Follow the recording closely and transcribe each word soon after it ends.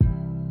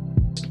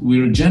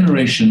we're a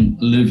generation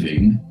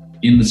living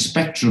in the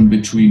spectrum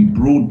between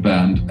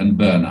broadband and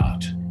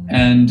burnout.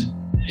 And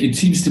it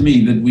seems to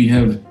me that we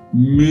have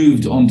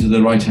moved onto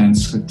the right-hand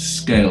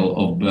scale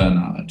of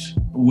burnout,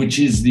 which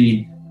is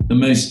the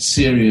most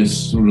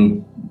serious sort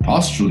of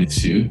pastoral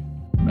issue,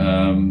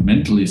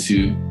 mental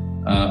issue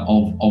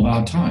of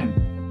our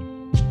time.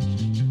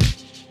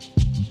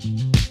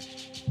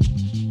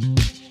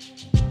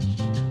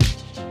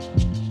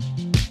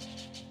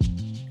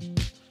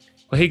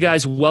 Well, hey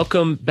guys,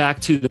 welcome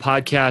back to the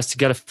podcast.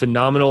 Got a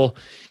phenomenal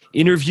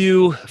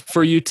interview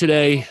for you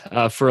today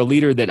for a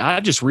leader that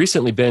I've just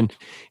recently been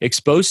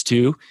exposed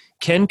to.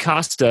 Ken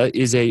Costa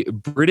is a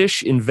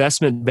British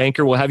investment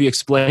banker. We'll have you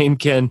explain,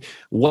 Ken,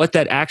 what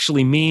that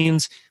actually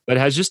means, but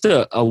has just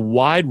a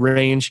wide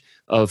range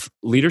of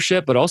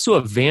leadership, but also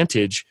a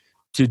vantage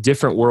to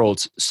different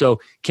worlds.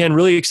 So, Ken,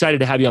 really excited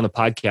to have you on the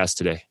podcast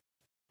today.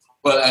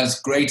 Well, it's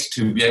great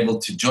to be able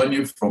to join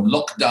you from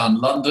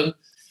lockdown London,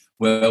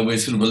 where we're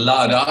sort of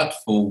allowed out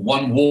for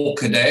one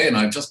walk a day, and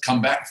I've just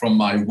come back from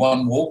my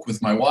one walk with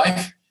my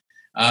wife.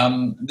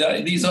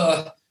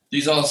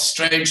 These are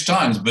strange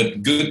times,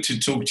 but good to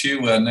talk to you.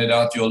 No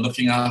doubt you're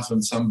looking out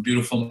on some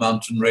beautiful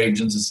mountain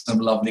regions and some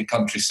lovely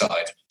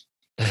countryside.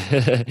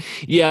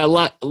 Yeah,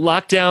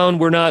 lockdown.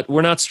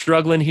 We're not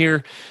struggling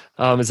here.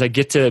 As I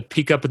get to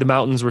peek up at the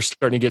mountains, we're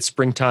starting to get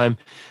springtime.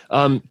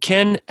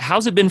 Ken,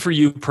 how's it been for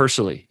you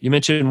personally? You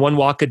mentioned one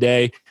walk a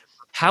day.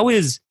 How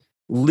is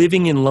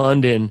living in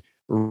London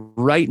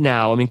right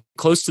now? I mean,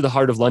 close to the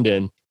heart of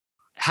London.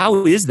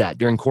 How is that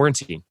during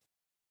quarantine?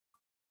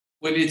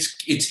 Well,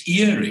 it's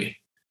eerie.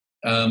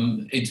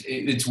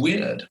 It's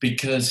weird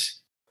because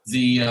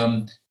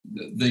the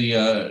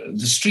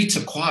streets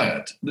are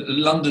quiet.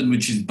 London,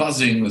 which is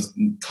buzzing with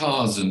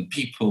cars and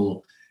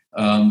people,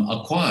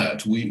 are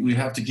quiet. We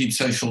have to keep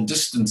social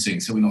distancing,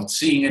 so we're not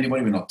seeing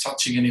anybody, we're not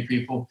touching any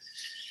people,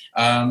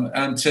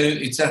 and so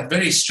it's that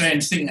very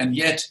strange thing. And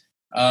yet,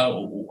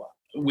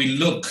 we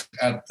look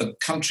at the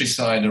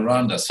countryside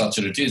around us, such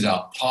as it is,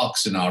 our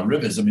parks and our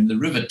rivers. I mean, the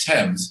River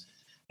Thames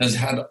has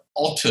had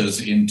otters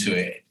into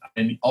it.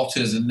 And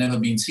otters have never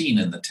been seen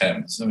in the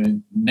Thames. I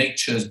mean,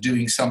 nature's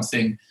doing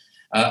something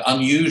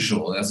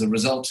unusual as a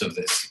result of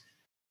this.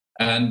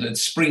 And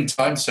it's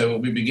springtime, so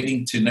we're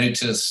beginning to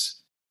notice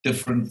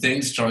different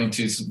things, trying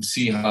to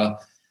see how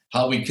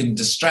we can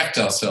distract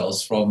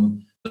ourselves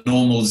from the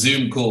normal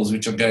Zoom calls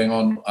which are going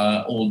on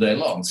all day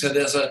long. So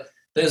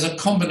there's a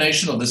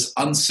combination of this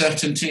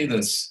uncertainty,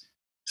 this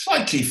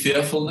slightly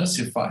fearfulness,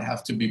 if I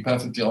have to be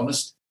perfectly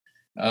honest.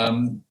 I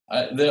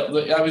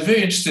was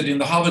very interested in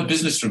the Harvard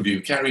Business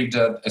Review, carried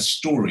a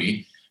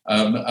story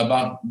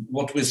about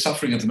what we're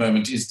suffering at the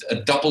moment is a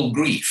double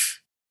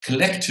grief,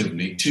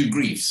 collectively, two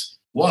griefs.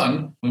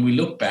 One, when we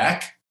look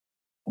back,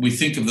 we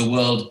think of the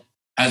world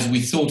as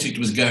we thought it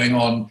was going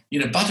on,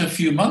 but a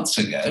few months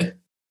ago,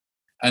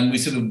 and we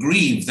sort of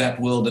grieve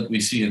that world that we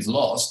see as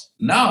lost.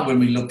 Now, when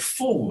we look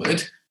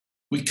forward,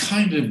 we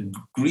kind of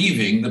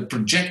grieving the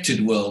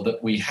projected world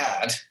that we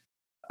had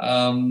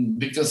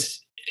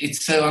because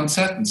it's so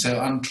uncertain, so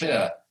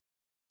unclear.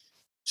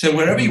 So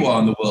wherever you are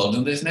in the world,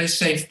 and there's no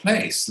safe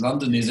place,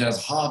 London is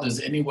as hard as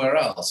anywhere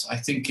else. I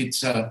think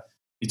it's a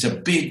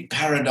big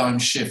paradigm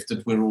shift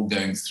that we're all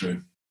going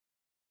through.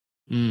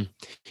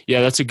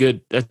 Yeah, that's a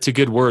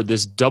good word.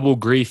 This double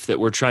grief that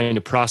we're trying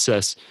to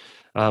process,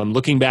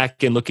 looking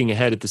back and looking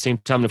ahead at the same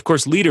time. And of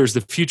course, leaders,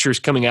 the future is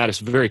coming at us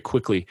very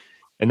quickly.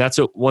 And that's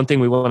one thing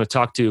we want to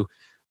talk to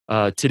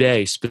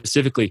today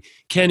specifically.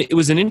 Ken, it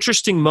was an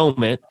interesting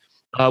moment.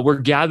 We're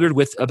gathered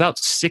with about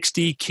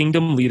 60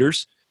 kingdom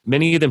leaders,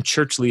 many of them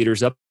church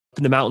leaders up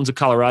in the mountains of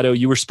Colorado.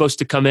 You were supposed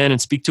to come in and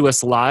speak to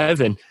us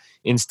live and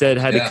instead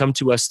had to come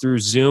to us through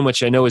Zoom,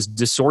 which I know is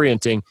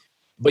disorienting.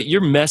 But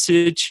your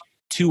message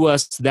to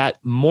us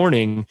that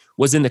morning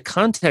was in the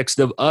context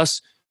of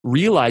us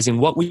realizing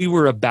what we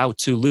were about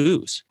to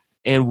lose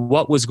and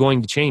what was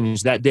going to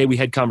change. That day we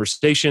had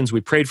conversations,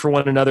 we prayed for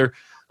one another.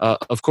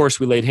 Of course,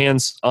 we laid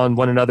hands on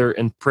one another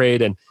and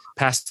prayed and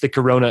passed the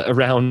corona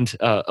around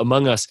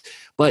among us.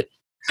 But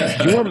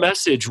your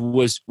message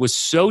was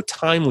so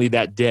timely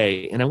that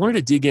day. And I wanted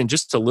to dig in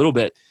just a little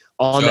bit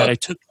on that. I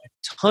took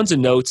tons of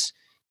notes.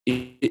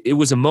 It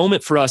was a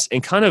moment for us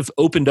and kind of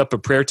opened up a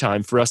prayer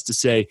time for us to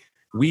say,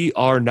 we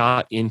are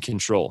not in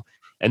control.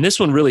 And this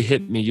one really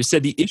hit me. You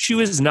said the issue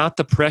is not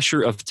the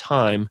pressure of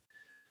time,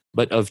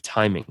 but of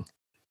timing.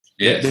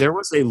 Yes. There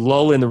was a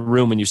lull in the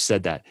room when you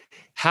said that.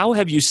 How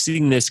have you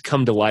seen this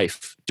come to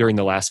life during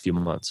the last few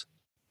months?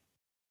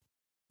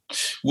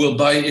 Well,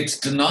 by its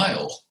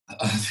denial,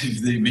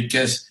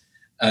 because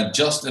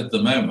just at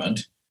the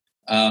moment,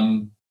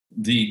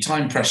 the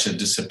time pressure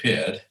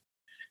disappeared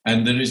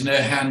and there is no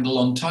handle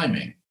on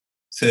timing.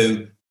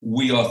 So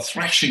we are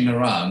thrashing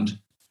around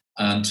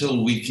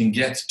until we can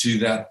get to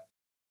that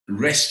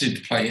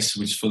rested place,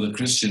 which for the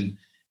Christian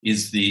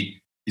is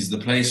the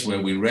place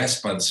where we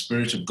rest by the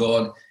Spirit of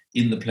God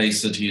in the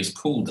place that He has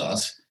called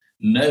us,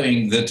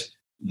 knowing that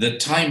the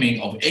timing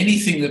of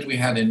anything that we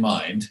had in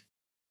mind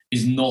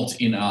is not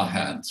in our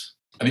hands.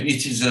 I mean,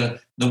 it is the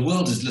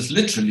world has just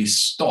literally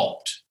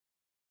stopped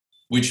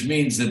which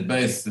means that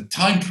both the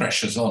time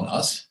pressures on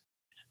us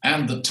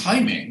and the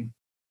timing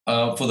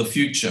for the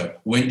future.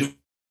 When do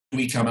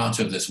we come out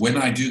of this? When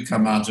I do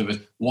come out of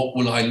it, what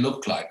will I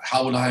look like?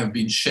 How will I have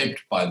been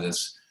shaped by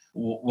this?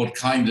 What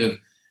kind of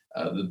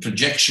the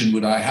projection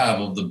would I have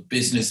of the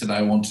business that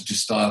I wanted to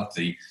start,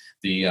 the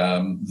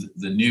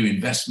new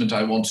investment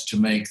I wanted to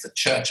make, the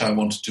church I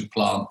wanted to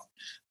plant,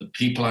 the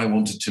people I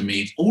wanted to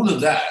meet? All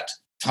of that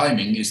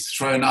timing is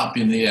thrown up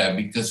in the air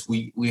because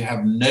we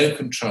have no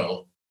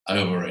control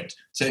over it.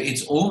 So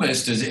it's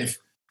almost as if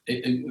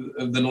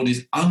the Lord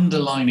is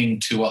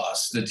underlining to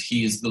us that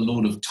he is the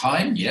Lord of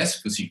time,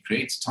 yes, because he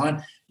creates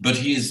time, but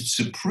he is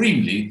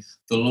supremely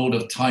the Lord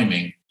of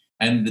timing.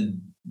 And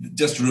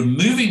just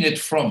removing it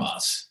from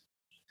us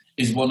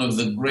is one of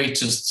the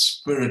greatest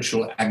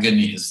spiritual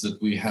agonies that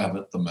we have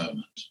at the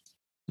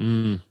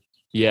moment.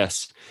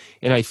 Yes.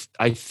 And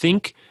I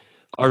think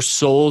our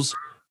souls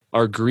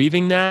are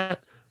grieving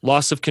that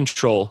loss of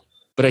control.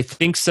 But I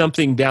think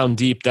something down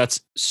deep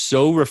that's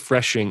so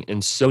refreshing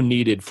and so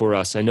needed for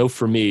us. I know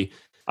for me,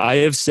 I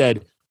have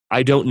said,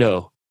 I don't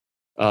know,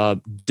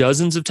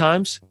 dozens of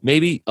times,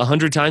 maybe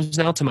 100 times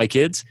now to my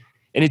kids.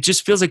 And it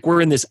just feels like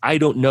we're in this I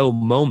don't know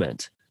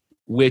moment,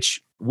 which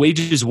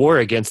wages war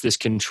against this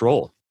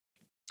control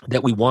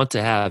that we want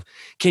to have.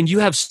 Ken, you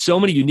have so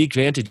many unique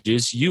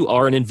advantages. You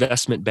are an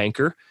investment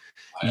banker.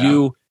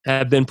 You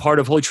have been part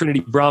of Holy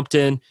Trinity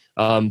Brompton,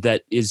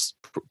 that is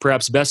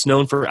perhaps best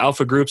known for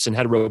Alpha Groups and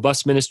had a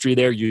robust ministry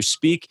there. You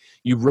speak,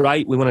 you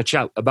write. We want to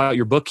chat about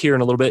your book here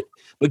in a little bit.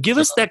 But give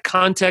us that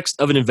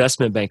context of an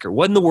investment banker.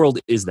 What in the world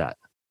is that?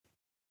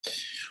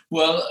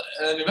 Well,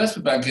 an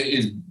investment banker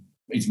is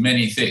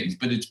many things,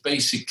 but it's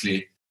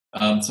basically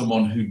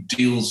someone who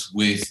deals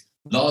with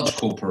large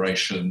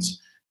corporations,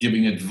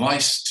 giving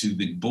advice to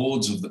the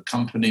boards of the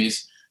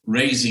companies,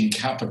 raising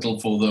capital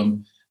for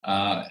them,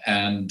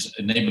 and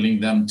enabling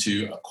them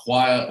to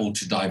acquire or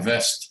to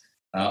divest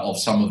of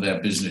some of their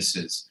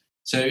businesses.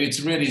 So it's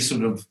really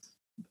sort of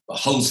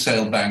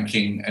wholesale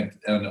banking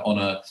and on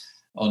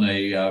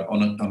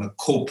a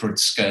corporate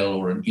scale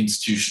or an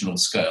institutional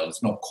scale.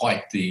 It's not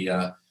quite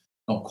the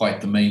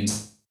main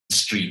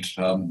street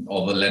of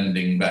a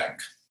lending bank.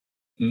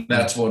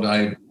 That's what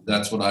I've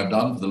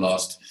done for the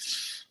last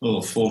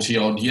 40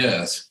 odd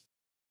years.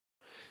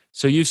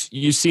 So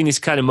you've seen these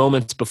kind of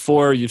moments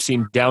before. You've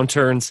seen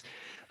downturns.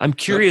 I'm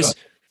curious,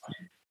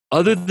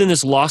 other than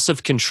this loss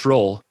of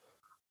control,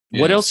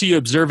 what else are you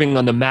observing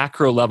on the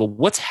macro level?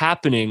 What's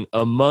happening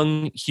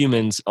among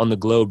humans on the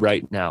globe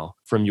right now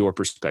from your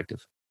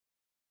perspective?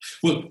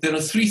 Well, there are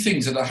three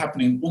things that are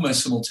happening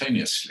almost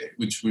simultaneously,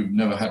 which we've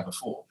never had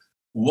before.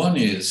 One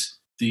is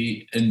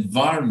the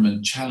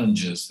environment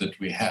challenges that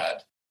we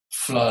had,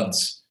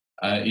 floods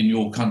in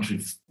your country,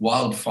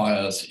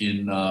 wildfires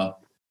in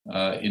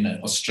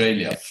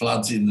Australia,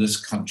 floods in this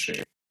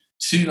country.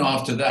 Soon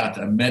after that,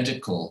 a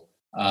medical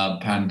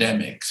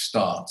pandemic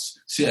starts.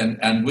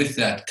 And with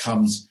that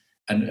comes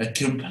a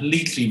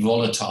completely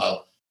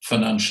volatile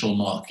financial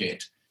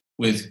market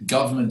with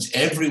governments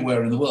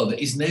everywhere in the world. There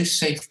is no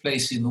safe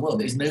place in the world.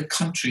 There is no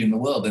country in the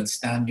world that's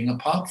standing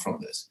apart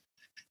from this,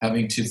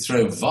 having to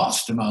throw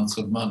vast amounts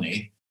of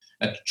money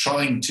at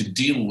trying to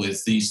deal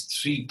with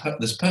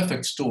this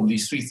perfect storm,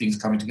 these three things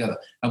coming together.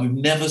 And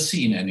we've never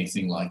seen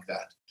anything like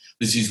that.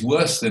 This is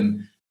worse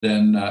than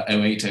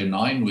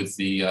 0809 with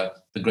the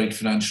great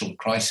financial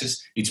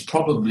crisis. It's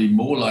probably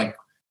more like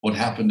what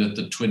happened at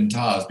the Twin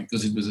Towers,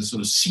 because it was a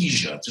sort of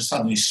seizure. It just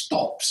suddenly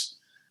stops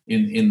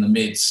in the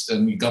midst,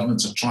 and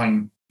governments are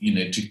trying,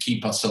 to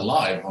keep us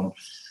alive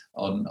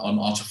on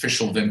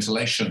artificial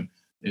ventilation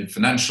in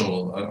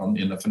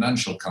the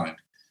financial kind.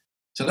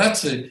 So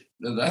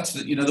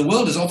the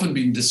world has often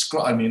been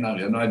described.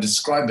 And I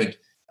describe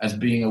it as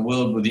being a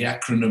world with the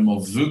acronym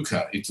of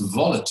VUCA. It's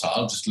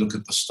volatile. Just look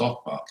at the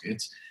stock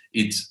market.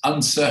 It's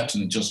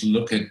uncertain. Just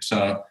look at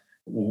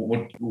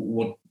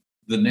what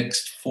the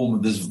next form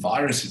of this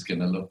virus is going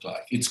to look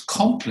like. It's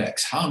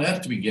complex. How on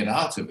earth do we get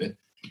out of it?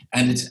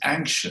 And it's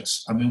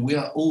anxious. We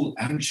are all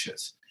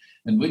anxious.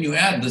 And when you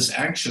add this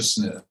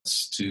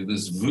anxiousness to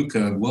this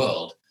VUCA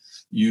world,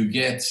 you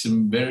get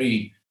some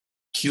very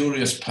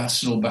curious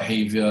personal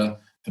behavior.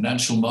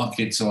 Financial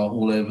markets are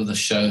all over the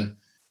show.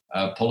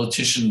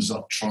 Politicians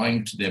are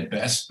trying to their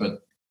best,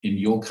 but in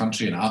your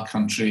country, in our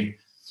country,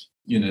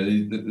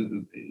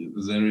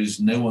 there is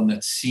no one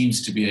that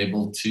seems to be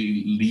able to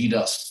lead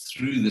us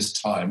through this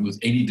time with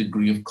any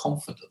degree of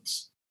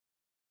confidence.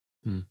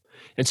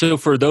 And so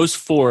for those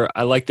four,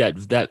 I like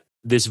that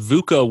this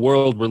VUCA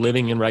world we're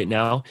living in right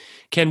now.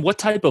 Ken, what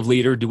type of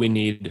leader do we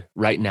need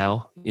right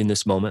now in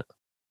this moment?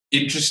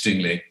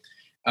 Interestingly,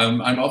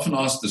 I'm often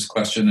asked this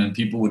question, and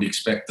people would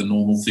expect the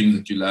normal things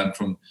that you learn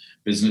from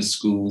business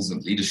schools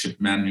and leadership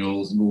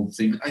manuals and all the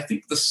things. I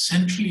think the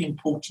centrally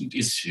important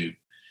issue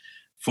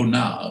for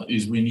now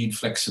is we need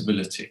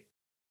flexibility.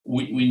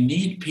 We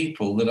need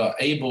people that are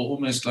able,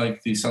 almost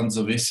like the sons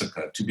of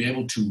Issachar, to be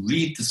able to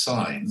read the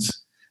signs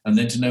and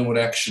then to know what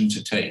action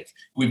to take.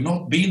 We've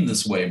not been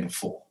this way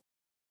before.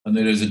 And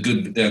there are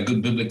good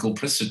biblical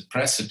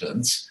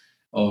precedents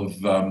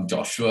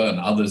Joshua and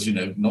others,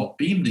 not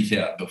been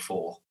here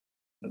before.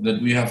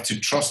 That we have to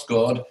trust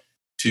God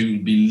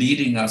to be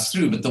leading us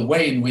through. But the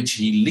way in which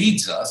he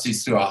leads us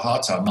is through our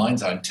hearts, our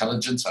minds, our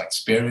intelligence, our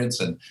experience,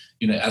 and,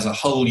 as a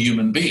whole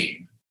human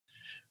being.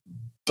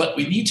 But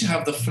we need to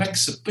have the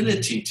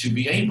flexibility to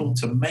be able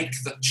to make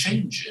the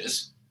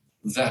changes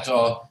that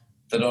are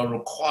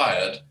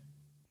required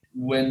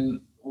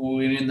when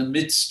we're in the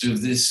midst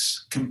of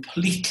this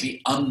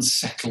completely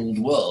unsettled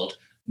world,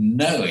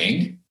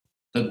 knowing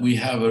that we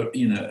have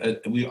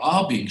we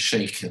are being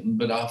shaken,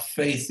 but our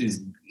faith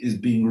is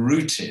being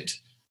rooted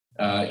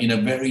in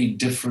a very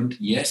different,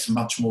 yes,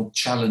 much more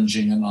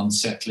challenging and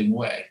unsettling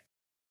way.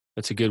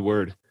 That's a good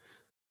word.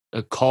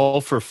 A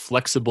call for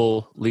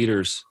flexible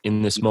leaders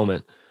in this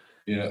moment.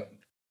 Yeah.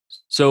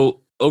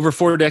 So over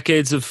 4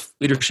 decades of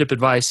leadership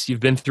advice, you've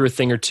been through a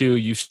thing or two.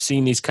 You've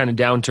seen these kind of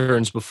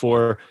downturns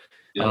before.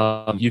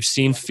 Yeah. You've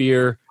seen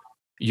fear.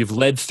 You've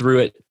led through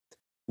it.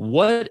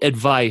 What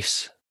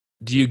advice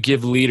do you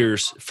give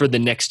leaders for the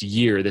next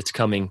year that's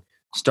coming,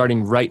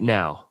 starting right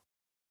now?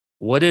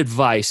 What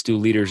advice do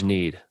leaders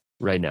need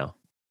right now?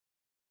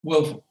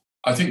 Well,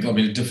 I think it'll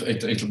be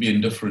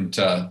in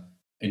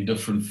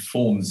different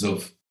forms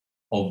of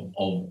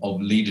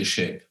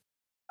leadership.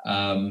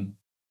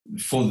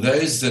 For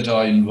those that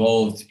are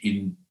involved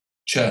in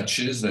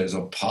churches, those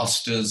are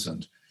pastors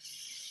and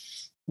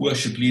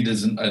worship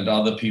leaders and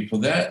other people,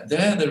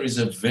 there is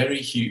a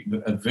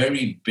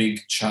very big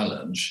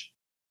challenge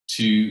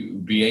to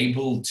be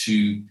able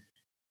to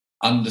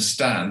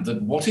understand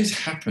that what is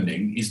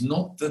happening is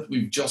not that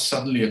we've just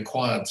suddenly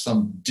acquired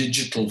some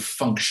digital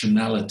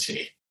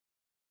functionality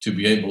to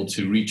be able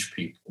to reach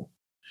people,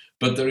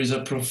 but there is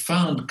a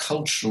profound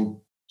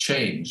cultural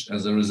change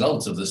as a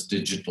result of this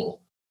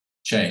digital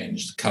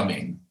change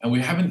coming, and we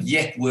haven't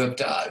yet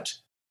worked out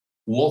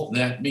what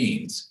that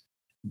means.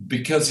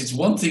 Because it's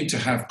one thing to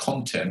have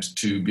content,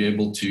 to be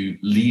able to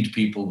lead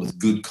people with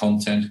good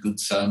content, good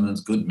sermons,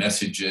 good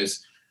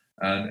messages,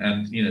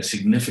 and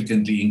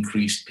significantly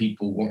increased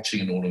people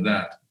watching and all of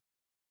that.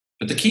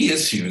 But the key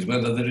issue is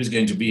whether there is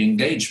going to be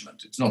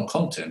engagement. It's not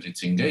content,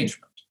 it's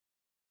engagement.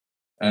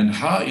 And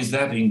how is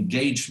that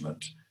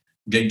engagement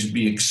going to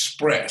be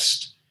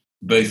expressed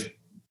both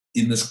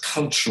in this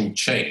cultural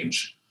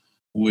change,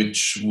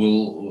 which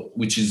we're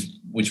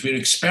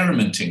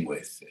experimenting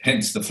with,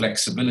 hence the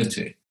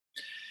flexibility.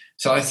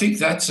 So I think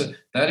that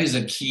is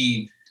a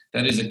key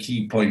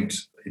point.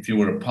 If you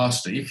were a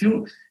pastor, if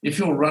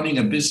you're running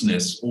a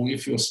business, or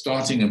if you're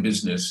starting a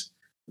business,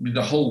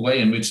 the whole way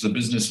in which the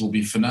business will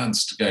be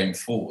financed going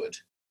forward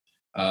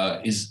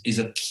is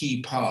a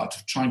key part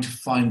of trying to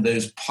find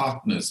those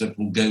partners that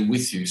will go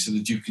with you, so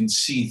that you can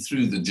see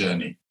through the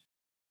journey,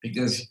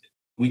 because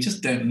we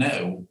just don't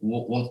know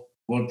what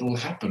will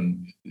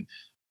happen.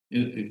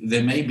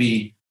 There may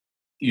be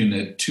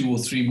 2 or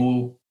 3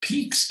 more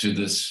peaks to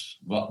this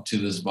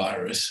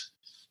virus.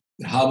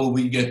 How will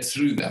we get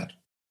through that?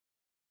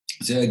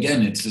 So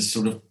again, it's this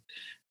sort of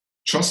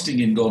trusting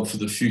in God for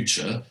the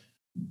future,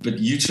 but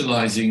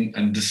utilizing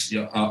and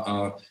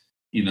our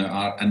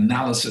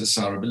analysis,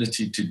 our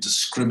ability to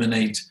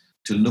discriminate,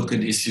 to look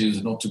at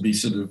issues, not to be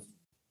sort of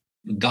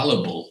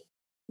gullible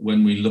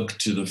when we look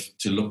to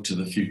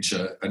the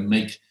future, and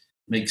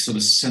make sort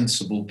of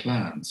sensible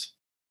plans.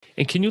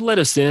 And can you let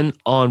us in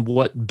on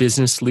what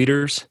business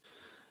leaders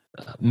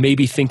may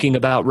be thinking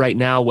about right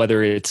now,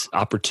 whether it's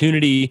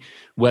opportunity,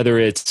 whether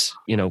it's,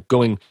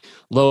 going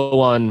low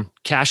on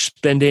cash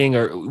spending,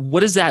 or what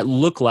does that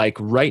look like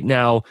right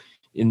now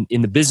in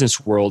the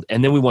business world?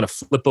 And then we want to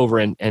flip over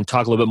and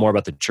talk a little bit more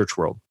about the church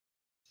world.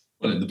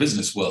 Well, in the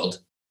business world,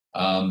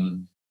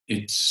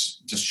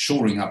 it's just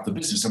shoring up the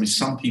business. I mean,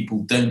 some people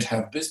don't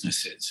have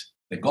businesses.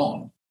 They're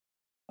gone.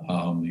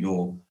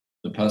 You're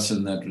the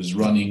person that was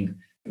running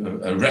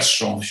a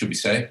restaurant, should we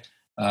say,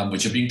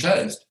 which have been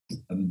closed,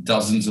 and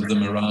dozens of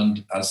them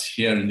around us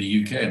here in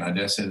the UK, and I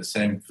dare say the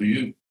same for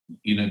you,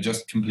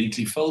 just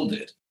completely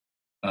folded.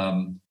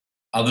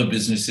 Other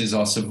businesses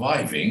are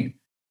surviving,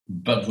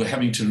 but we're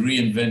having to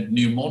reinvent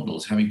new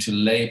models, having to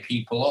lay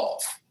people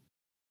off,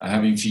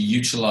 having to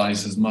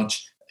utilize as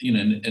much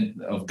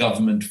of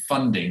government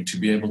funding to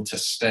be able to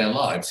stay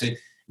alive. So,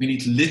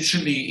 it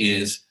literally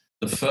is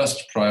the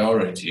first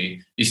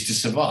priority is to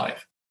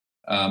survive,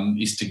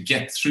 is to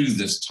get through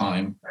this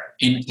time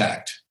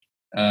intact.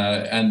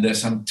 And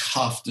there's some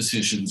tough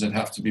decisions that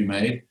have to be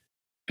made,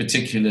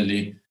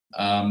 particularly,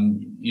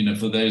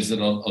 for those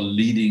that are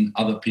leading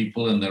other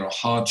people, and there are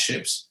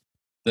hardships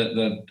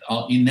that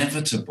are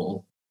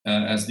inevitable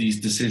as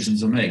these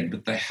decisions are made,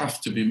 but they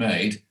have to be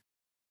made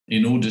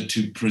in order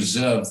to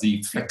preserve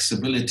the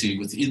flexibility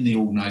within the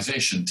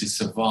organization to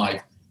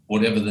survive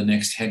whatever the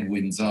next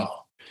headwinds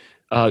are.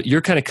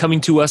 You're kind of coming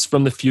to us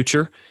from the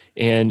future,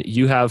 and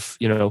you have,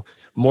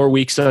 more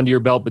weeks under your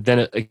belt, but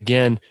then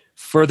again,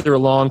 further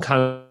along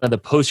kind of the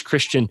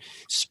post-Christian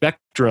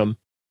spectrum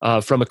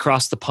from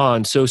across the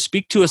pond. So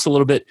speak to us a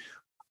little bit.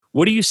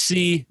 What do you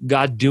see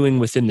God doing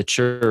within the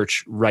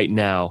church right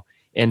now,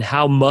 and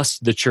how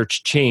must the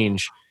church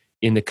change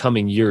in the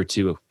coming year or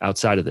two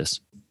outside of this?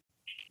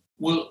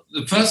 Well,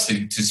 the first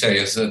thing to say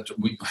is that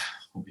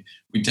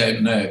we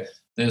don't know.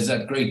 There's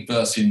that great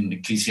verse in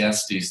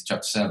Ecclesiastes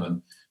chapter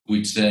 7,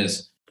 which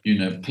says,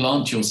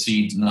 plant your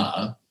seed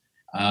now,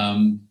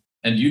 and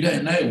you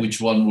don't know which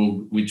one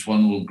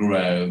will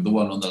grow, the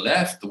one on the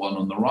left, the one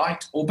on the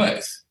right, or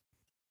both.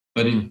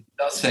 But it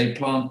does say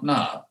plant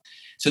now.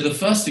 So the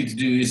first thing to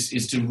do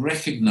is to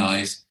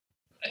recognize.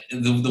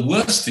 The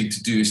worst thing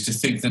to do is to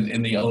think that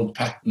in the old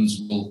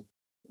patterns will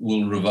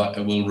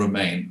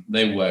remain.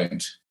 They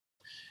won't.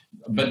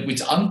 But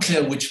it's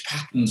unclear which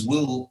patterns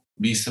will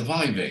be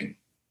surviving.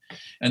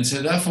 And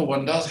so therefore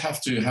one does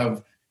have to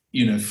have,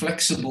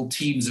 flexible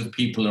teams of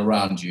people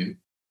around you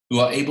who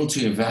are able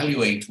to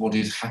evaluate what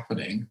is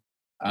happening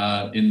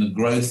in the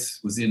growth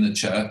within the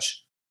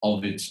church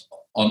of its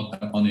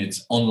on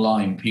its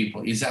online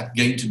people. Is that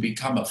going to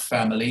become a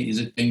family? Is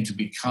it going to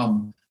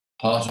become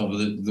part of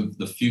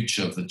the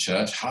future of the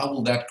church? How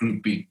will that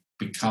group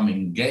become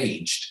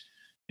engaged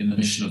in the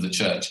mission of the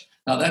church?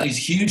 Now that is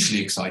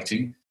hugely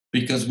exciting,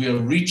 because we are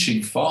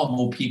reaching far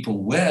more people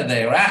where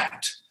they're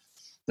at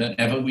than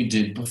ever we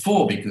did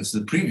before, because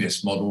the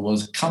previous model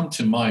was come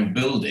to my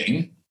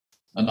building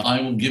and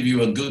I will give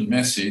you a good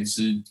message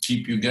to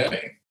keep you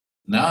going.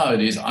 Now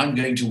it is, I'm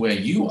going to where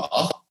you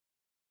are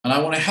and I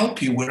want to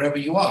help you wherever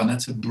you are. And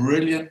that's a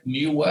brilliant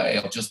new way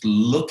of just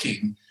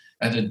looking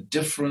at a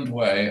different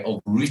way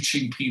of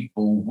reaching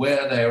people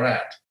where they're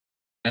at.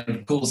 And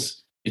of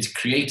course, it's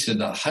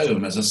created a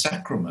home as a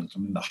sacrament. I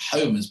mean, the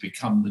home has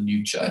become the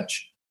new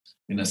church.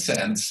 In a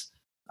sense,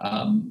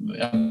 I'm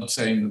not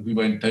saying that we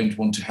don't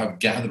want to have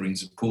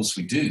gatherings. Of course,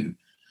 we do,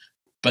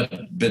 but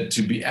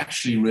to be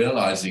actually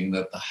realizing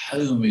that the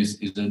home is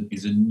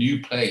a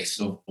new place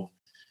of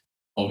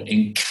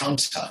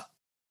encounter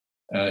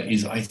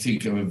is, I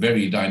think,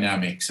 very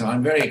dynamic. So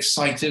I'm very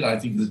excited. I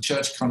think the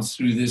church comes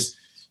through this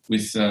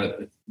with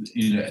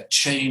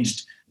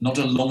changed, not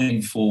a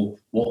longing for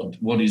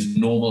what is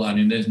normal. I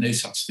mean, there's no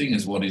such thing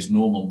as what is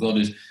normal. God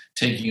is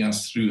taking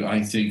us through,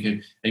 I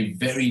think, a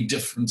very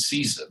different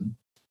season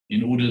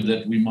in order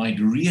that we might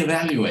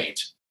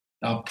reevaluate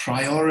our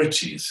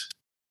priorities.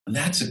 And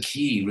that's a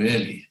key,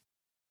 really,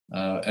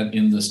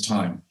 in this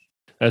time.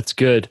 That's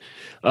good.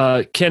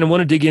 Ken, I want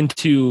to dig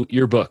into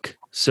your book.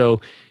 So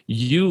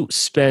you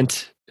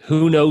spent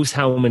who knows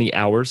how many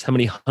hours, how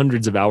many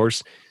hundreds of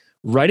hours,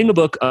 writing a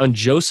book on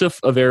Joseph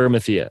of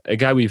Arimathea, a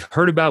guy we've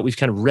heard about, we've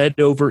kind of read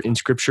over in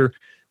Scripture.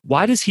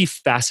 Why does he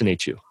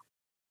fascinate you?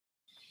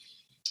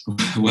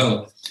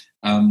 Well,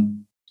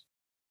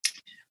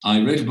 I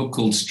wrote a book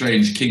called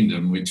Strange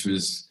Kingdom, which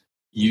was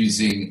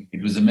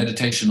a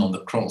meditation on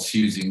the cross,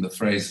 using the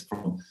phrase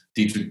from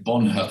Dietrich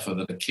Bonhoeffer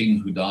that a king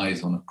who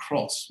dies on a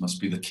cross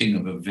must be the king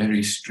of a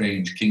very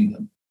strange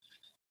kingdom.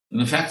 And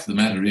the fact of the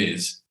matter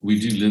is, we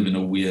do live in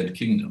a weird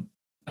kingdom.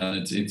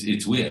 And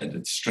it's weird,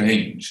 it's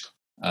strange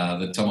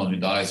that someone who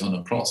dies on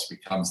a cross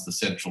becomes the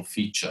central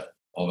feature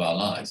of our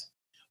lives.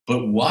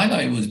 But while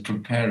I was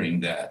preparing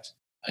that,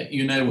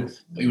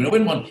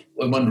 when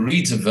one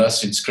reads a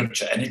verse in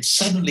Scripture and it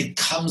suddenly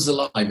comes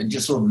alive and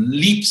just sort of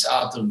leaps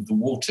out of the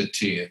water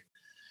to you.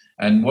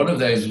 And one of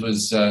those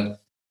was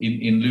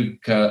in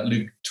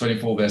Luke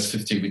 24, verse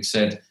 50, which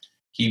said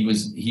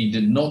he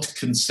did not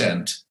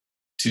consent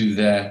to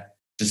their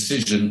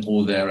decision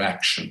or their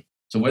action.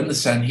 So when the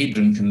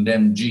Sanhedrin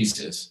condemned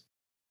Jesus,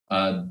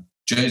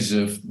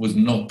 Joseph was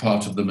not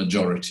part of the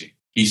majority.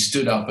 He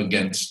stood up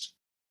against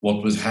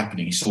what was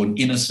happening. He saw an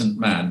innocent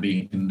man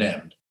being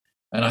condemned.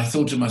 And I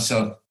thought to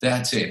myself,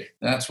 that's it.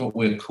 That's what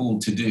we're called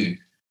to do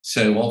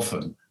so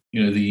often.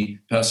 The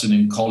person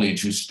in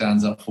college who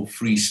stands up for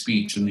free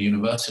speech in the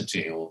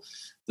university, or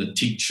the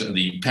teacher,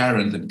 the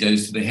parent that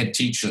goes to the head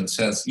teacher and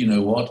says, you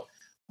know what,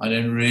 I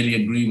don't really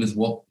agree with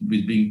what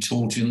is being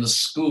taught in the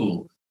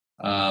school.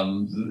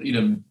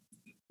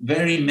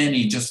 Very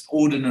many just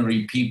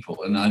ordinary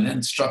people. And it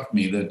then struck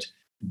me that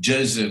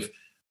Joseph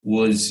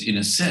was, in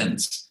a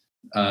sense,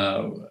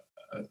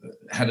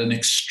 had an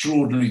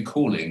extraordinary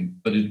calling,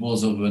 but it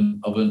was of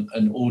an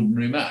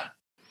ordinary man.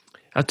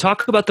 Now,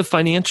 talk about the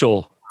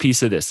financial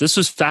piece of this. This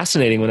was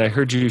fascinating when I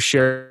heard you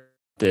share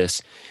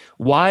this.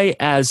 Why,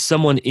 as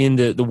someone in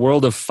the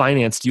world of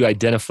finance, do you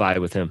identify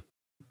with him?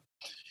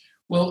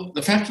 Well,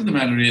 the fact of the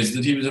matter is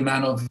that he was a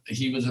man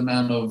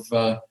of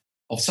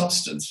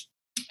substance.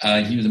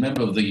 He was a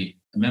member of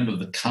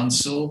the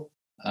council.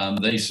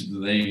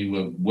 They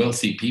were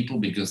wealthy people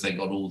because they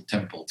got all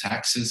temple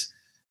taxes.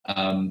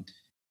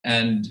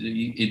 And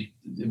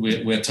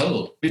we're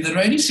told there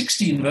are only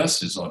 16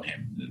 verses on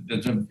him.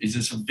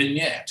 It's a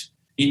vignette.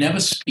 He never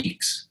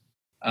speaks.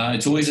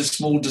 It's always a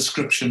small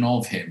description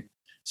of him.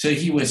 So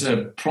he was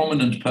a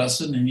prominent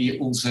person, and he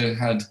also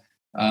had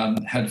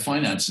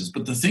finances.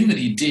 But the thing that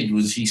he did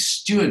was he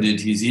stewarded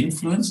his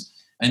influence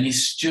and he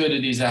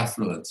stewarded his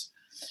affluence.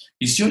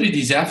 He stewarded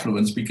his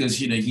affluence because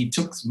he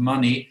took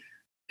money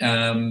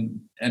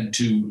and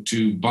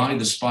to buy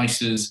the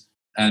spices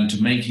and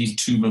to make his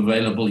tomb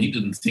available. He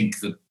didn't think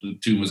that the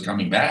tomb was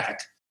coming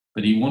back,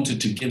 but he wanted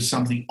to give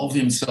something of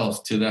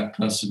himself to that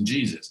person,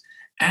 Jesus.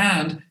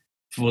 And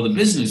for the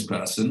business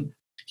person,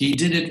 he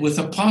did it with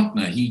a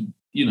partner.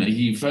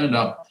 He phoned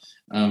up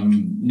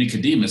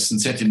Nicodemus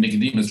and said to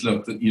Nicodemus,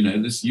 look,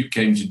 you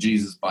came to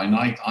Jesus by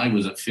night. I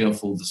was a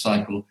fearful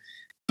disciple,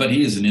 but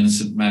he is an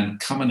innocent man.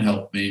 Come and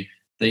help me.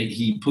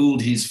 He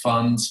pooled his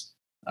funds.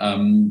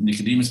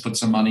 Nicodemus put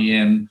some money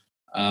in,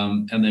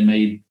 and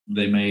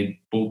they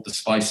bought the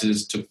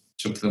spices,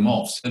 took them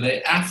off. So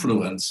their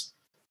affluence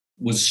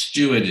was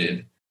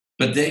stewarded,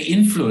 but their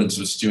influence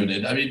was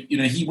stewarded. I mean,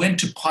 he went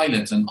to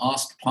Pilate and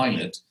asked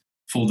Pilate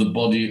for the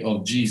body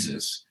of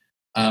Jesus.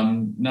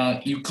 Now,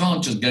 you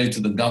can't just go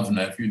to the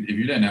governor if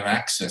you don't have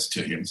access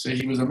to him. So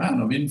he was a man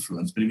of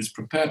influence, but he was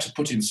prepared to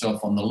put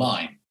himself on the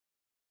line.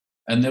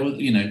 And there was,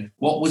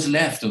 what was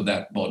left of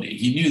that body?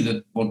 He knew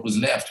that what was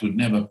left would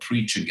never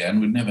preach again,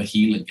 would never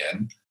heal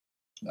again,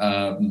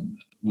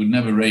 would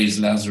never raise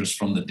Lazarus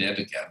from the dead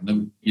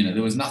again.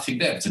 There was nothing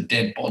there. It's a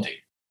dead body.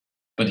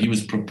 But he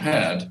was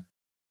prepared,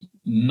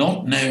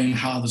 not knowing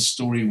how the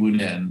story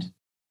would end,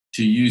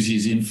 to use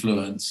his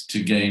influence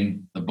to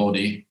gain the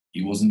body.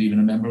 He wasn't even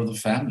a member of the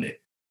family.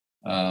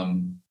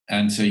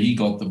 And so he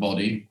got the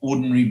body.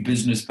 Ordinary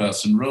business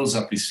person, rolls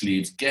up his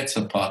sleeves, gets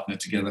a partner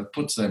together,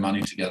 puts their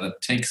money together,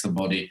 takes the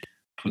body,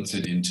 puts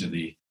it into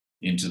the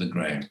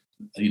grave.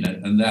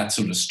 And that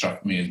sort of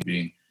struck me as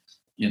being,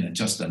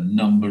 just a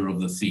number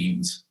of the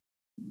themes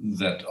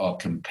that are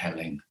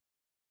compelling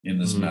in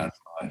this man's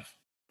life.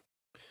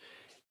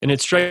 And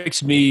it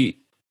strikes me,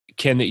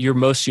 Ken, that you're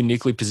most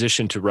uniquely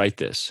positioned to write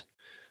this,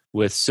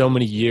 with so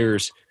many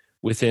years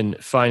within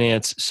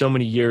finance, so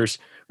many years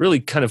really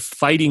kind of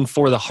fighting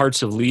for the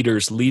hearts of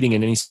leaders, leading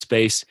in any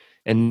space,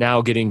 and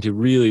now getting to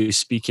really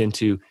speak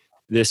into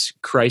this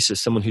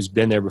crisis, someone who's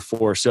been there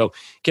before. So,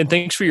 Ken,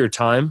 thanks for your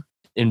time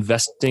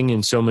investing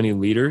in so many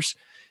leaders.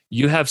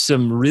 You have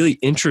some really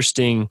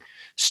interesting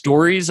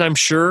stories, I'm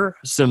sure,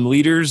 some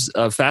leaders,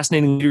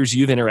 fascinating leaders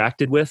you've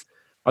interacted with.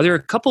 Are there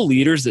a couple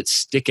leaders that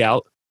stick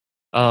out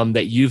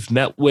that you've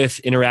met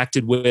with,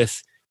 interacted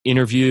with,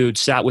 interviewed,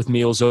 sat with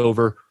meals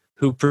over,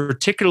 who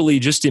particularly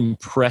just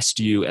impressed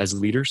you as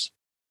leaders?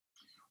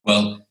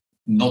 Well,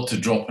 not to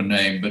drop a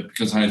name, but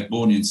because I was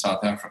born in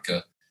South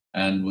Africa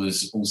and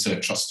was also a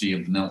trustee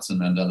of the Nelson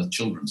Mandela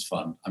Children's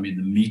Fund, I mean,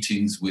 the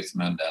meetings with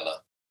Mandela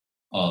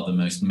are the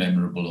most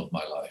memorable of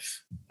my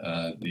life.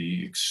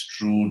 The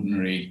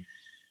extraordinary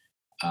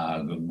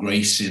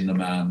grace in the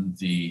man,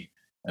 the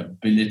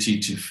ability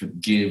to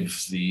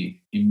forgive, the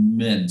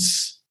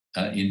immense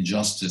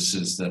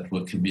injustices that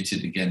were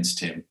committed against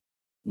him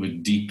were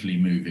deeply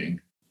moving.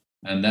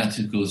 And that,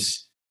 of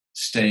course,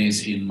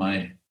 stays in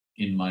my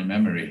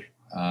memory.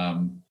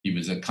 He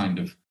was a kind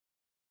of,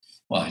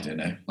 I don't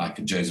know, like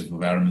a Joseph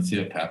of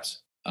Arimathea,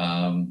 perhaps.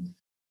 And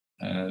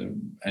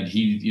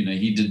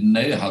he didn't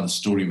know how the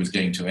story was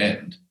going to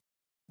end.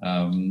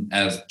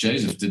 As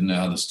Joseph didn't know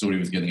how the story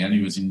was going to end.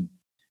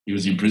 He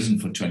was in prison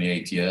for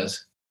 28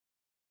 years.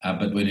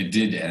 But when it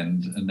did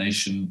end, a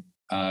nation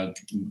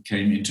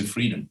came into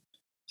freedom.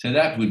 So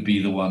that would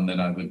be the one that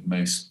I would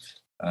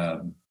most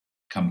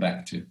come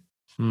back to.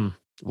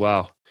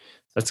 Wow.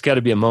 That's got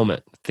to be a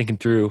moment, thinking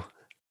through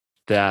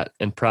that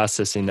and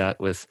processing that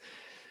with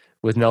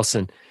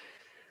Nelson.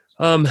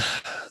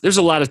 There's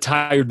a lot of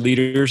tired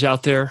leaders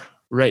out there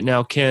right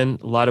now, Ken.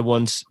 A lot of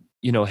ones,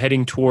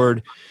 heading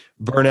toward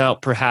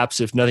burnout, perhaps,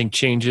 if nothing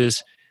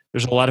changes.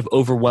 There's a lot of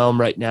overwhelm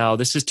right now.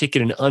 This has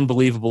taken an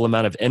unbelievable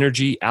amount of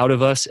energy out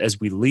of us as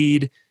we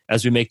lead,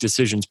 as we make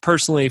decisions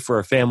personally, for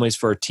our families,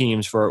 for our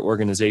teams, for our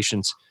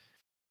organizations.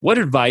 What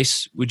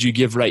advice would you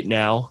give right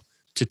now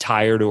to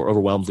tired or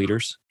overwhelmed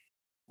leaders?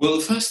 Well,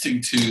 the first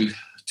thing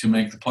to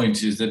make the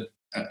point is that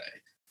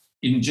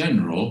in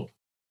general,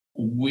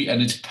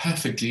 and it's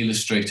perfectly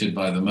illustrated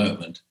by the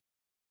moment,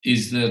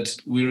 is that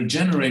we're a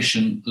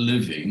generation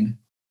living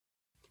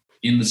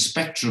in the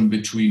spectrum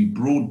between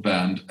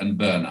broadband and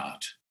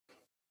burnout.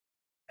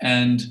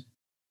 And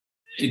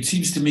it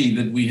seems to me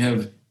that we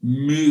have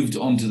moved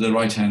onto the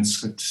right-hand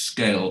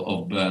scale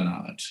of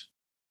burnout,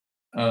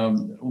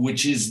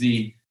 which is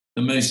the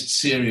most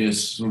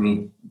serious sort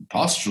of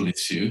pastoral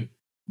issue,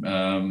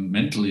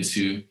 mental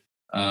issue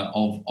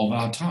of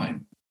our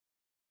time.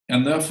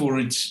 And therefore,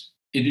 it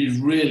is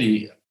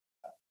really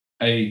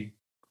a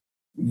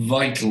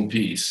vital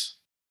piece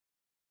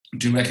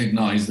to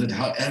recognize that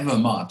however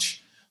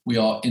much we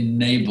are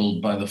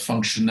enabled by the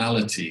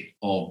functionality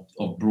of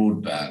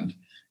broadband,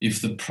 if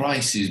the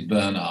price is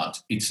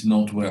burnout, it's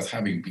not worth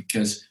having,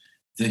 because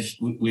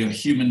we are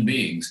human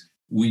beings.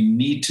 We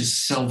need to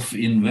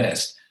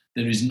self-invest.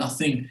 There is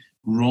nothing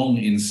wrong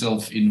in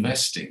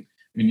self-investing.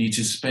 We need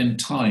to spend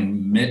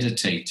time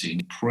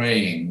meditating,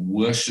 praying,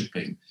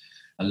 worshiping,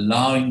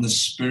 allowing the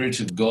Spirit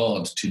of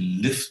God to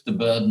lift the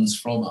burdens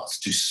from us,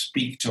 to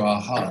speak to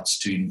our hearts,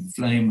 to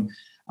inflame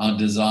our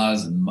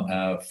desires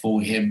for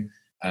Him,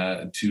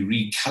 to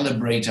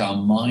recalibrate our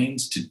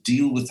minds, to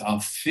deal with our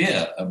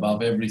fear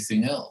above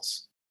everything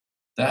else.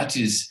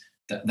 That's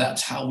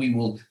how we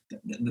will.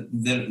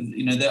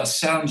 There are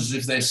sounds as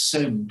if they're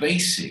so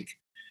basic,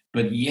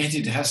 but yet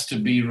it has to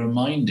be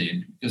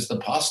reminded, because the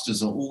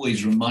pastors are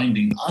always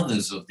reminding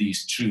others of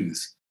these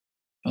truths.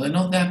 But there are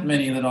not that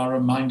many that are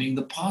reminding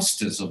the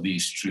pastors of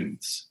these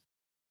truths,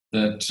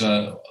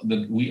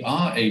 that we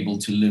are able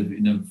to live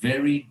in a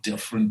very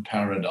different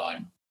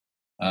paradigm,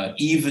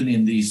 even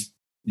in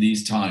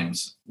these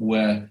times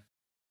where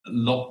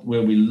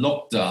we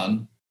lock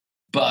down,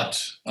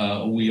 but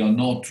we are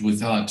not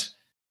without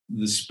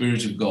the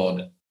Spirit of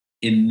God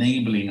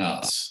enabling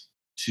us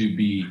to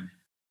be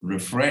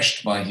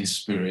refreshed by His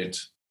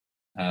Spirit,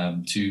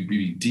 to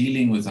be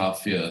dealing with our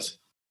fears.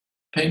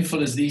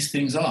 Painful as these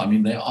things are, I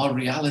mean, they are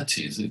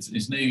realities.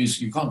 It's no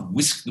use, you can't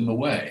whisk them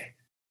away.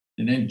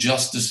 They don't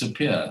just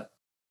disappear.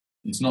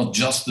 It's not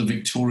just the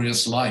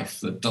victorious life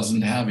that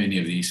doesn't have any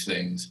of these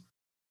things.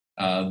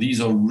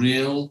 These are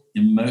real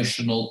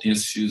emotional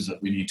issues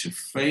that we need to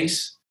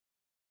face,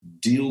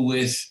 deal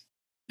with,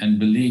 and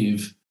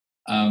believe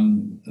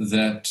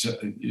that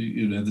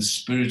the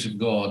Spirit of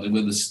God,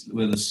 where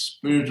the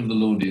Spirit of the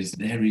Lord is,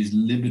 there is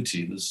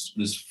liberty.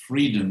 There's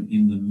freedom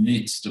in the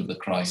midst of the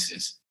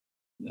crisis,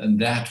 and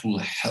that will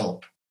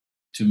help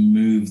to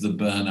move the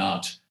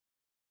burnout.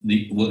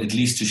 At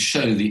least to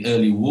show the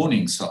early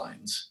warning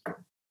signs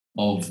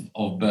of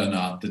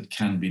burnout that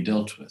can be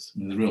dealt with.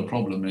 And the real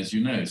problem, as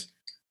you know, is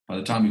by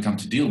the time we come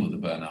to deal with the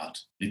burnout,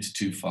 it's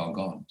too far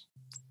gone.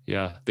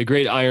 Yeah, the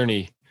great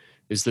irony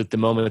is that the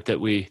moment that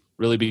we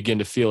really begin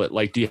to feel it,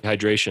 like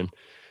dehydration,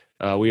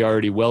 we are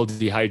already well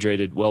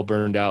dehydrated, well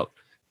burned out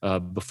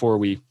before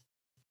we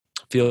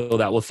feel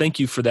that. Well,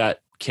 thank you for that,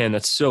 Ken.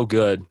 That's so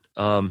good.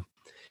 I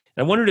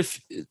wondered if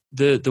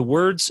the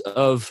words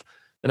of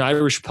an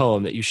Irish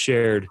poem that you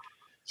shared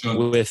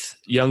with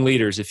young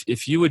leaders,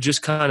 if you would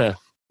just kind of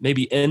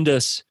maybe end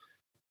us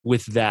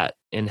with that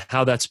and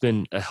how that's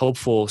been a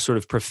helpful sort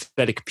of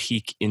prophetic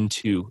peek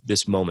into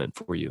this moment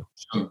for you.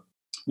 Sure.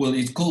 Well,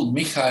 it's called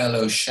Michael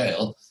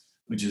O'Shale,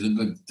 which is a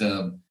good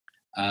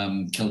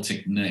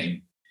Celtic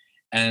name.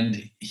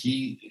 And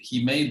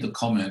he made the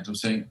comment of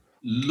saying,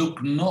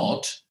 look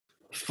not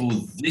for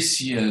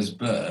this year's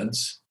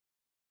birds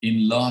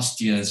in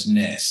last year's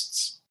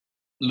nests.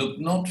 Look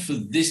not for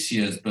this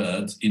year's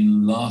birds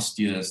in last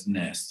year's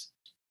nests.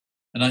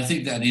 And I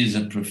think that is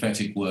a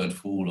prophetic word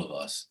for all of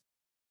us,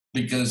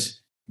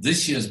 because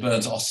this year's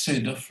birds are so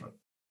different.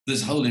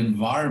 This whole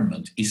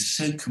environment is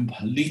so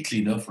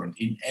completely different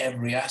in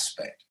every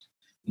aspect,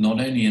 not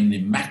only in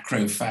the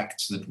macro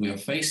facts that we are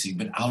facing,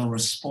 but our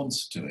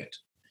response to it.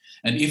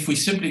 And if we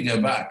simply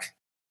go back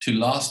to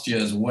last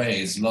year's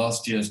ways,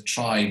 last year's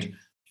tried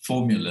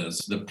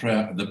formulas, the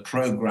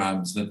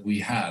programs that we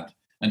had,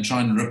 and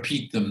try and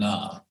repeat them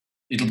now,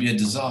 it'll be a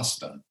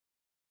disaster.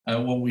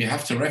 What we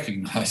have to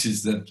recognize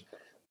is that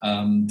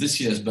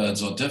this year's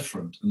birds are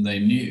different, and they're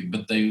new,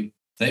 but they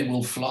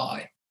will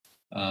fly.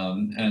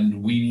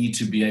 And we need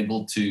to be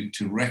able to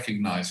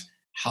recognize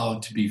how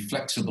to be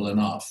flexible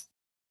enough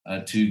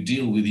to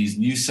deal with these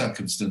new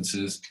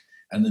circumstances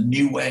and the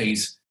new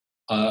ways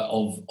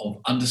of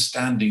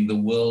understanding the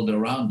world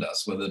around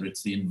us, whether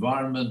it's the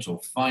environment or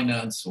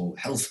finance or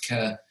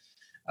healthcare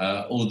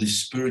or the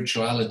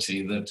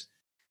spirituality that,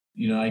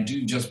 I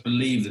do just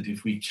believe that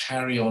if we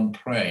carry on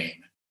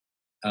praying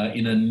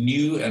in a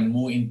new and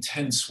more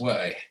intense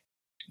way,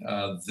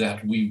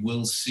 that we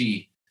will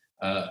see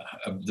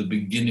the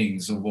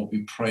beginnings of what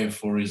we pray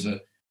for is a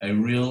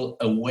real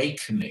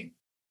awakening,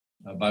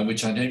 by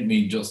which I don't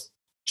mean just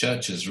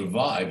churches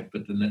revived,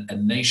 but a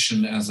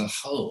nation as a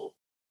whole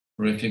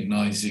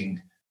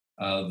recognizing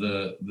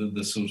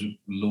the sort of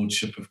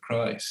lordship of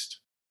Christ.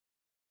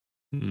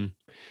 Mm-hmm.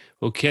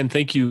 Well, Ken,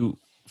 thank you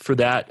for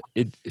that.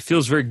 It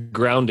feels very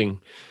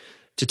grounding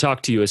to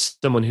talk to you as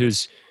someone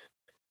who's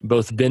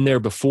both been there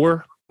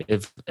before,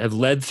 have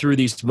led through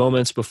these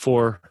moments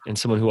before, and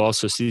someone who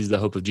also sees the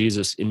hope of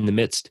Jesus in the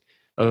midst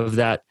of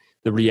that,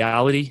 the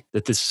reality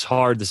that this is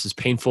hard, this is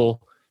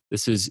painful,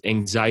 this is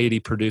anxiety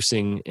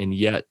producing, and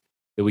yet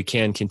that we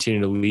can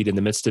continue to lead in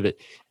the midst of it.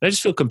 And I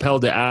just feel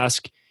compelled to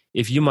ask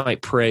if you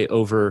might pray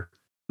over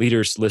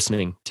leaders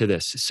listening to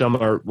this. Some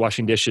are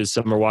washing dishes,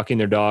 some are walking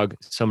their dog,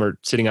 some are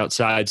sitting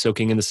outside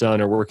soaking in the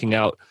sun or working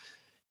out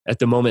at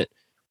the moment.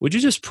 Would you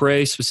just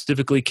pray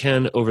specifically,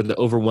 Ken, over the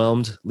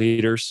overwhelmed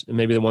leaders, and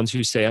maybe the ones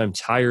who say, I'm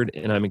tired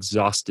and I'm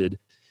exhausted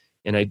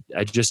and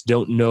I just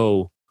don't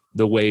know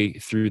the way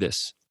through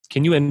this?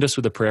 Can you end us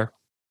with a prayer?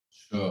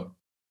 Sure.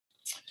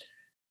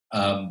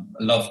 I'd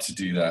love to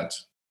do that.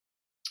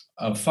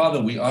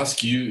 Father, we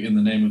ask you in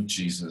the name of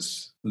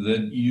Jesus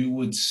that you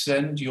would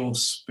send your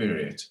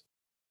Spirit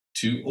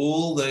to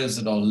all those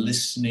that are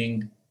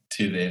listening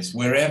to this,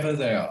 wherever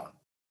they are,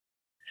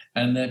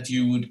 and that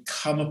you would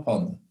come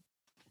upon them.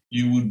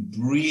 You would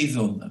breathe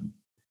on them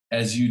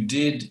as you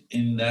did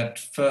in that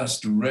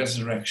first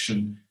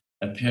resurrection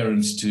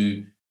appearance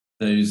to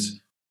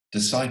those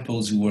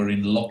disciples who were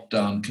in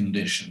lockdown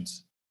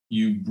conditions.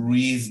 You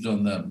breathed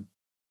on them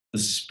the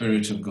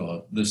Spirit of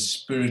God, the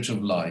Spirit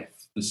of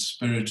life, the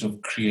Spirit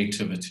of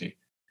creativity.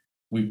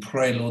 We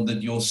pray, Lord,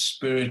 that your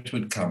Spirit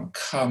would come.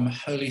 Come,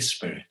 Holy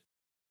Spirit,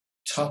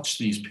 touch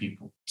these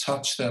people,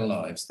 touch their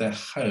lives, their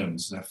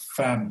homes, their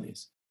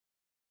families,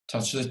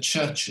 touch their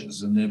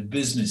churches and their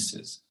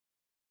businesses,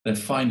 their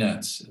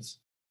finances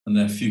and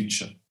their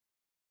future.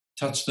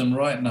 Touch them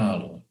right now,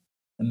 Lord.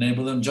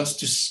 Enable them just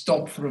to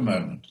stop for a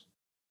moment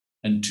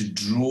and to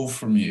draw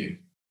from you,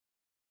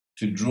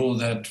 to draw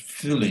that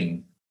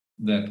filling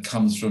that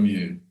comes from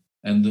you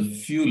and the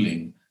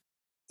fueling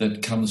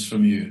that comes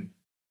from you,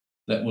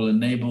 that will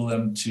enable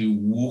them to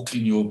walk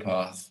in your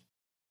path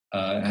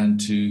and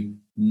to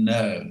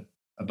know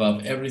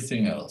above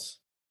everything else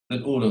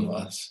that all of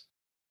us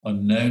are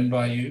known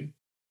by you,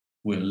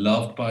 we're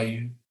loved by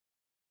you,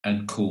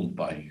 and called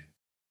by you.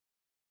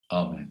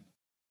 Amen.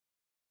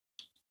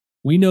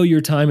 We know your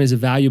time is a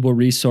valuable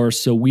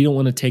resource, so we don't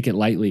want to take it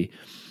lightly.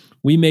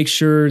 We make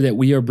sure that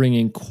we are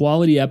bringing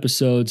quality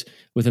episodes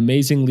with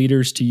amazing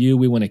leaders to you.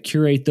 We want to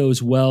curate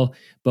those well,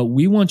 but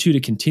we want you to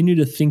continue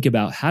to think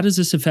about, how does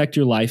this affect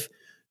your life?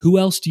 Who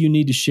else do you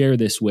need to share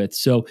this with?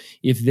 So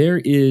if there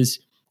is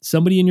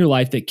somebody in your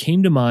life that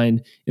came to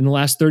mind in the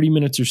last 30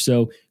 minutes or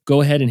so,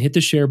 go ahead and hit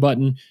the share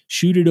button,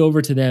 shoot it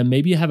over to them.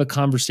 Maybe you have a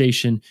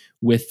conversation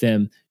with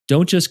them.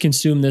 Don't just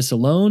consume this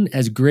alone,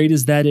 as great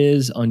as that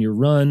is, on your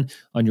run,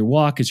 on your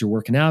walk, as you're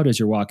working out, as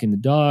you're walking the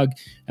dog,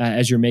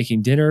 as you're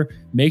making dinner.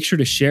 Make sure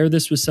to share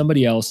this with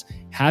somebody else.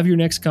 Have your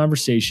next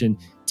conversation.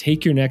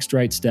 Take your next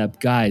right step.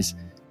 Guys,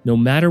 no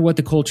matter what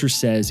the culture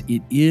says,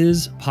 it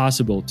is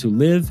possible to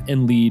live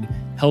and lead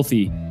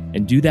healthy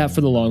and do that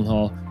for the long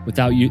haul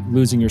without you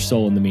losing your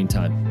soul in the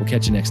meantime. We'll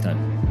catch you next time.